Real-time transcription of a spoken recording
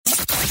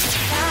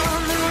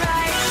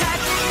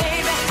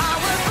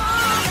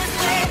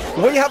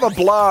We have a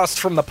blast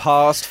from the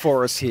past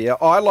for us here.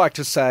 I like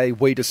to say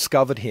we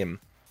discovered him.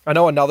 I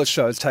know another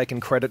show's taken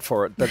credit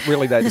for it, but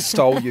really they just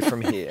stole you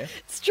from here.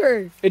 It's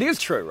true. It is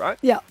true, right?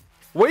 Yeah.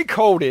 We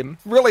called him,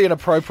 really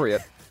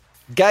inappropriate,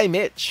 Gay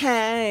Mitch.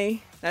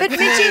 Hey. But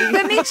Mitch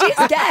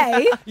is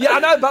gay. Yeah, I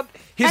know, but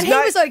his And he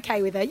name... was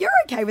okay with it. You're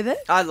okay with it.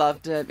 I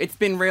loved it. It's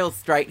been real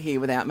straight here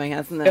without me,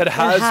 hasn't it? It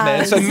has, man.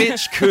 has. So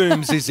Mitch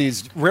Coombs is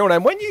his real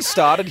name. When you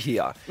started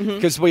here,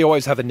 because we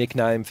always have a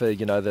nickname for,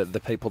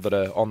 the people that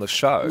are on the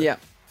show. Yeah.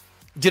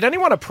 Did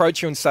anyone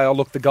approach you and say, oh,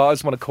 look, the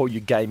guys want to call you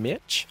Gay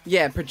Mitch?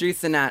 Yeah,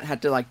 producer Nat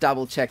had to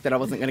double check that I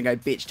wasn't going to go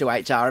bitch to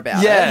HR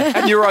about it. Yeah,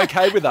 and you're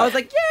okay with that? I was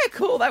like, yeah,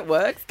 cool, that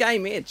works. Gay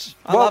Mitch.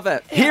 I love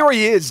it. Here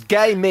he is,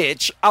 Gay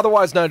Mitch,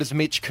 otherwise known as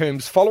Mitch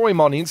Coombs. Follow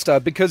him on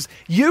Insta because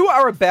you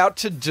are about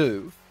to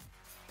do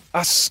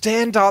a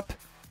stand-up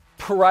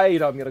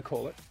parade, I'm going to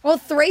call it. Well,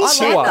 3 love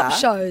stand-up that.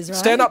 shows, right?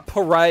 Stand-up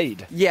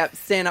parade. Yeah,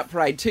 stand-up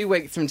parade 2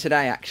 weeks from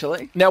today,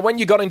 actually. Now, when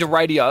you got into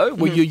radio,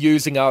 were you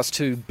using us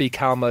to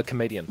become a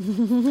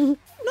comedian?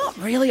 Not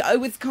really. I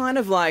was kind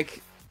of I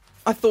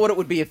thought it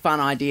would be a fun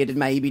idea to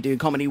maybe do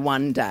comedy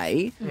one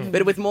day, but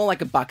it was more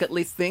like a bucket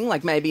list thing,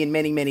 maybe in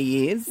many, many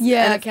years.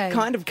 Yeah, and okay. It's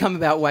kind of come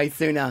about way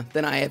sooner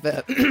than I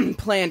ever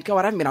planned. God,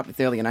 I haven't been up this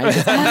early in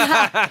ages.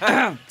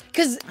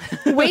 Because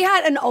we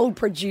had an old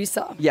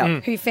producer Yeah.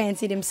 who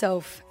fancied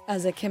himself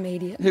as a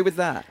comedian. Who was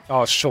that?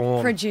 Oh,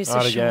 Sean. Producer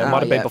Yeah, Sean. it might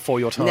have been yeah. before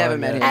your time. Never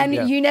met him. And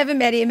yeah. you never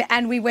met him,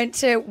 and we went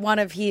to one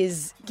of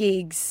his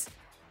gigs,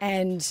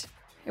 and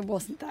it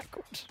wasn't that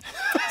good.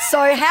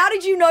 So how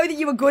did you know that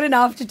you were good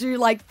enough to do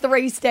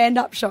 3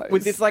 stand-up shows?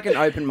 Was this an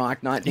open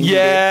mic night thing? you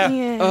Yeah. did?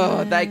 Yeah.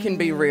 Oh, they can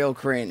be real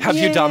cringe. Have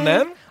you done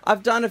them?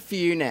 I've done a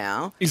few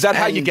now. Is that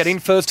how you and- get in?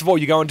 First of all,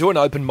 you go and do an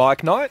open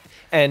mic night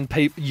and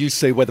you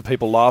see whether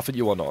people laugh at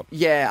you or not.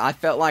 Yeah, I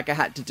felt like I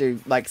had to do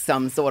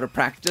some sort of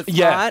practice,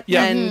 Yeah, right?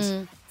 yeah.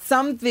 And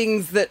some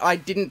things that I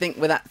didn't think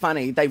were that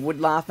funny, they would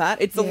laugh at.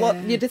 It's a lot.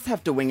 Yeah. You just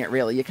have to wing it,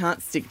 really. You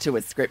can't stick to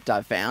a script,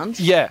 I've found.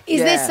 Yeah.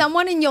 Is there Yeah.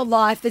 someone in your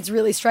life that's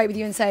really straight with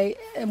you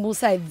and will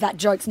say, that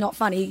joke's not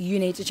funny, you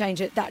need to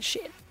change it, that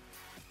shit?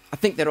 I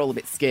think they're all a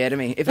bit scared of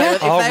me. If they were,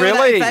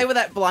 really? if they were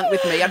that blunt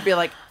with me, I'd be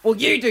like, well,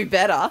 you do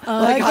better.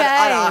 I'd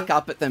Okay. arc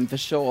up at them for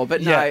sure.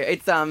 But no,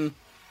 Yeah.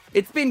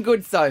 it's been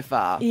good so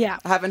far. Yeah.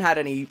 I haven't had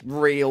any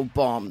real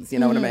bombs, you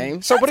know what I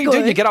mean? So what do you do?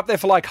 good. You get up there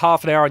for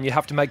half an hour and you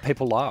have to make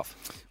people laugh.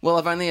 Well,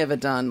 I've only ever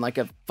done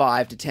a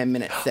 5 to 10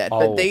 minute set.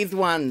 Oh. But these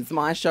ones,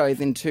 my shows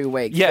in 2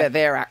 weeks, Yeah.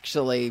 they're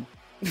actually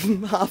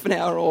half an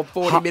hour or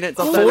 40 minutes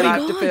or so 40? that I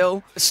have to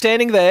fill.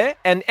 Standing there,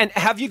 and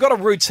have you got a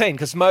routine?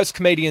 Because most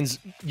comedians,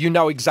 you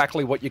know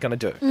exactly what you're going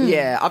to do.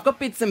 Yeah, I've got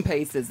bits and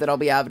pieces that I'll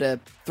be able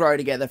to throw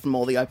together from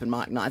all the open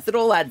mic nights. It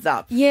all adds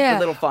up. Yeah. The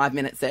little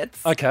 5-minute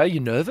sets. Okay, you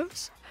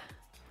nervous?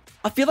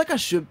 I feel like I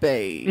should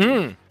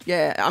be.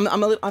 Yeah,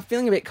 I'm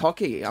feeling a bit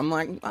cocky. I'm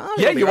like, oh,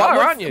 Yeah, it'll be you right. are,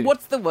 What's- aren't you?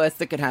 What's the worst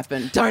that could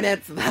happen? Don't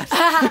answer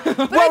that.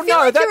 But Well, I feel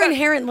no, like that- you're that-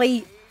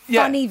 inherently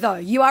Yeah. funny, though.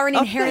 You are an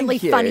inherently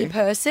thank you. funny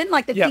person.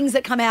 The Yeah. things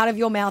that come out of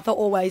your mouth are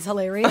always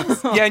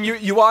hilarious. Yeah, and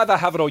you either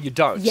have it or you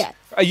don't. Yeah.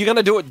 Are you going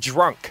to do it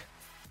drunk?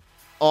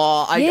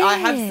 Oh, I Yeah.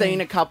 have seen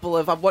a couple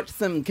of. I've watched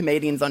some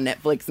comedians on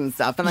Netflix and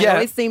stuff, and they Yeah.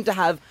 always seem to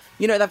have.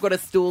 They've got a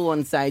stool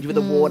on stage with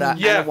a water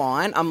Yeah. and a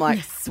wine. I'm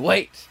like,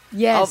 sweet.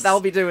 Yes. They'll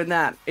be doing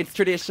that. It's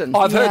tradition.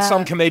 I've heard Yeah.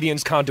 some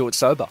comedians can't do it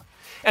sober.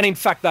 And in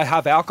fact, they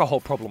have alcohol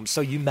problems, so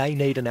you may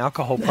need an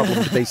alcohol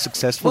problem to be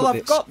successful Well, at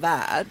I've this. got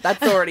that.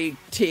 That's already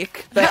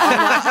tick. But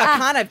I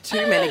can't have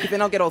too many because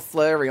then I'll get all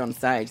slurry on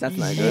stage. That's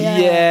no good.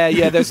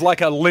 Yeah, there's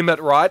a limit,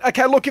 right?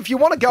 Okay, look, if you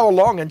want to go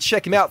along and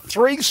check him out,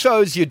 3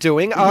 shows you're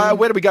doing.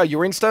 Where do we go?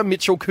 Your Insta,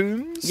 Mitchell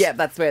Coombs? Yeah,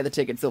 that's where the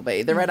tickets will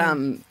be. They're at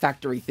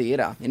Factory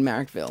Theatre in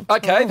Marrickville.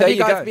 Okay, there Have you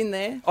guys go. been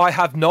there? I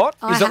have not.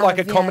 I Is it like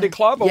a have, yeah. comedy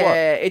club or what?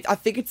 Yeah, I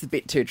think it's a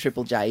bit too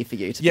Triple J for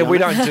you. To Yeah, be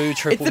we honest. don't do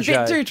Triple It's a J.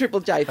 bit too Triple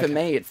J for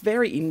me. It's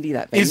very indie,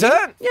 that venue. Is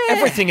it? Yeah.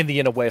 Everything in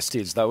the inner west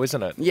is, though,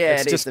 isn't it? Yeah,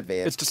 it's it is just, a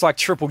bit. It's just like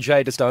Triple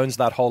J just owns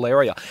that whole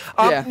area.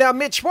 Yeah. Now,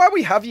 Mitch, why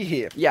we have you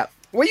here? Yeah.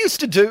 We used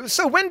to do...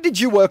 So when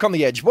did you work on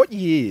The Edge? What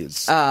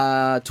years?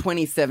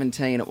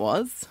 2017 it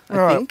was, I All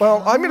right, think.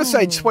 well, I'm going to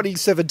say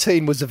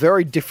 2017 was a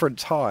very different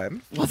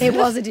time. It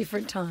was a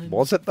different time.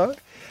 Was it, though?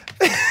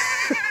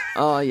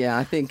 Oh, yeah,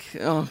 I think...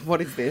 Oh,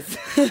 what is this?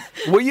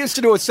 We used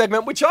to do a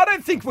segment, which I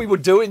don't think we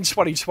would do in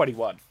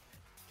 2021,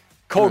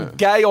 called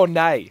Gay or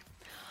Nay.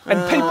 And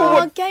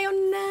Oh, gay or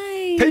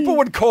nay? people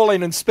would call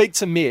in and speak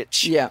to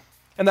Mitch. Yeah.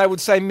 And they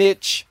would say,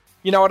 Mitch,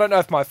 I don't know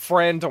if my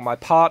friend or my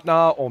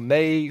partner or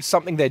me,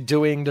 something they're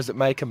doing, does it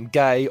make them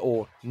gay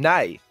or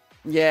nay?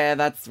 Yeah,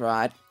 that's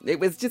right. It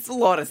was just a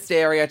lot of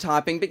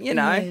stereotyping, but,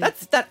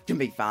 that can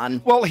be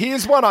fun. Well,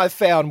 here's one I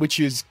found, which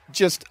is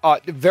just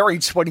very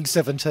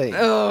 2017.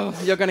 Oh,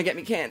 you're going to get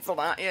me cancelled,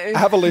 aren't you?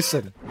 Have a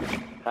listen.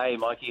 Hey,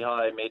 Mikey.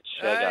 Hi, Mitch.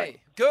 How you going?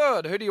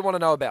 Good. Who do you want to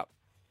know about?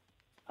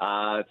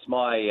 It's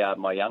my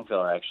young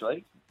fella,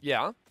 actually.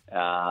 Yeah.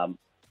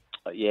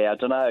 Yeah, I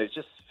don't know.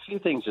 Just a few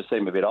things just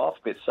seem a bit off,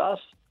 a bit sus.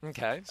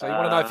 Okay. So you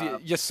want to know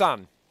if your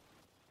son?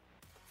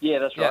 Yeah,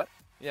 that's right.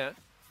 Yeah.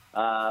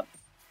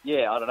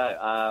 Yeah, I don't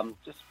know.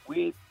 Just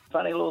weird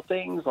funny little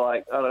things.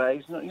 Like, I don't know,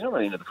 he's not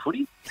really into the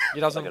footy. He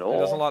doesn't. Like He at all.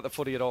 doesn't like the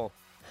footy at all.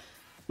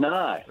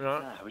 No,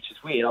 which is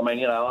weird. I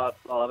mean, I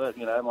love it.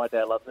 My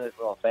dad loves it.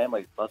 Well,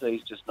 family loves it.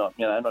 He's just not,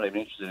 not even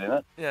interested in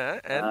it. Yeah,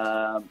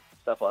 and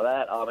Stuff like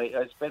that. I mean,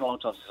 it's been a long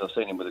time since I've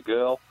seen him with a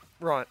girl.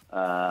 right.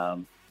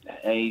 And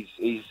he's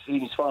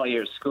in his final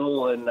year of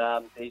school, and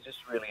he's just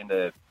really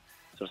into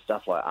sort of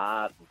stuff like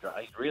art. And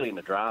he's really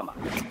into drama.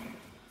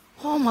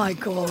 Oh my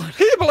God.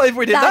 Can you believe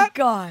we did That that?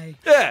 guy.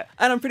 Yeah.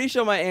 And I'm pretty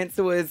sure my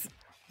answer was,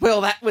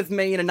 well, that was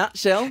me in a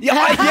nutshell.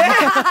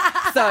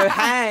 Yeah. So,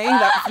 hey,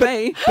 that's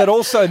me. But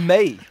also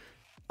me.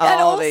 And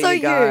Oh, also there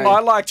you go. I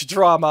liked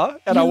drama,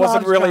 and You I wasn't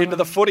loved really drama. into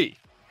the footy.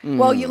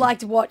 Well, you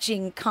liked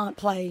watching Can't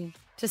Play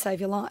to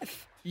Save Your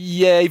Life.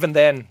 Yeah, even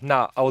then,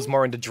 I was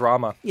more into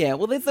drama. Yeah,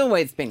 well, there's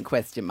always been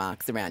question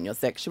marks around your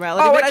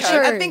sexuality. Oh, but okay.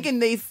 I think in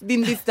this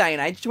day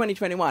and age,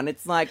 2021,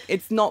 it's like,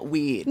 it's not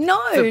weird No,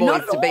 for boys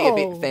not at to be a all.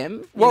 bit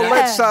femme. Well, you know?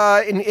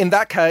 let's, in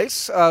that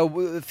case,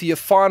 for your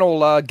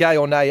final gay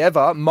or nay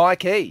ever,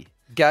 Mike E.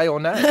 Gay or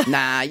nay?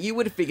 Nah, you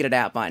would have figured it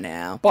out by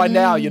now. By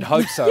now, you'd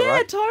hope so, Yeah,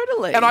 right?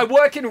 totally. And I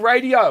work in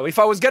radio. If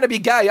I was going to be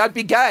gay, I'd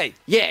be gay.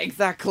 Yeah,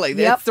 exactly.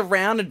 They're Yep.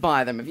 surrounded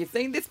by them. Have you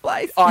seen this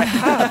place? I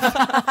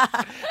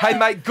have. Hey,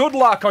 mate, good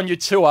luck on your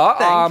tour.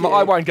 Thank you.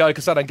 I won't go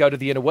because I don't go to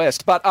the inner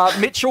west. But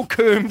Mitchell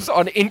Coombs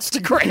on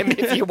Instagram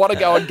if you want to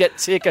go and get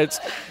tickets.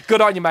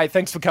 Good on you, mate.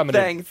 Thanks for coming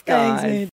in. Thanks, guys. Thanks, man.